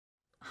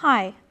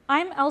Hi,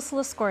 I'm Elsa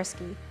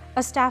Laskorsky,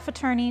 a staff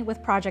attorney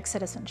with Project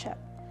Citizenship.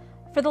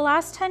 For the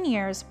last 10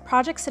 years,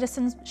 Project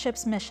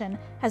Citizenship's mission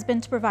has been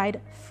to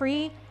provide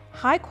free,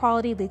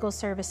 high-quality legal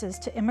services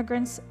to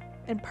immigrants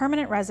and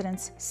permanent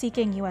residents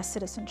seeking U.S.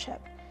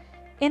 citizenship.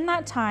 In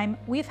that time,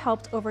 we've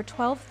helped over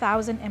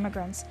 12,000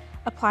 immigrants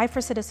apply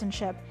for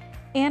citizenship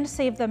and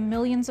saved them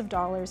millions of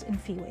dollars in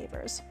fee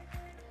waivers.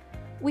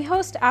 We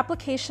host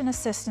application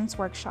assistance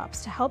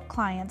workshops to help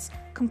clients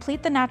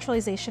complete the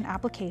naturalization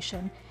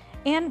application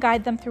and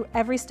guide them through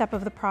every step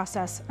of the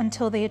process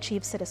until they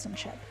achieve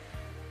citizenship.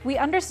 We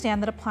understand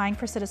that applying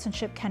for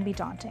citizenship can be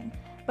daunting,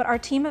 but our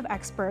team of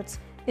experts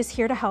is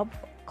here to help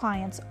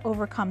clients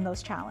overcome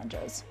those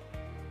challenges.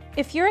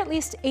 If you're at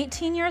least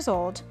 18 years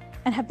old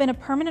and have been a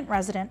permanent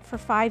resident for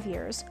 5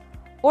 years,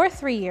 or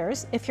 3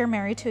 years if you're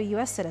married to a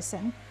U.S.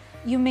 citizen,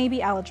 you may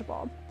be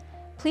eligible.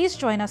 Please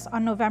join us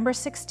on November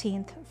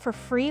 16th for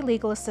free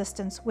legal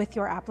assistance with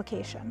your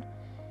application.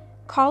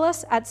 Call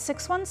us at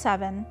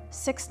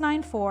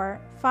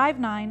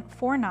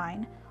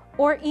 617-694-5949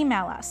 or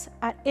email us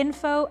at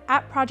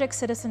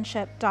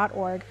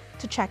info@projectcitizenship.org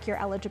to check your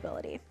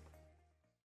eligibility.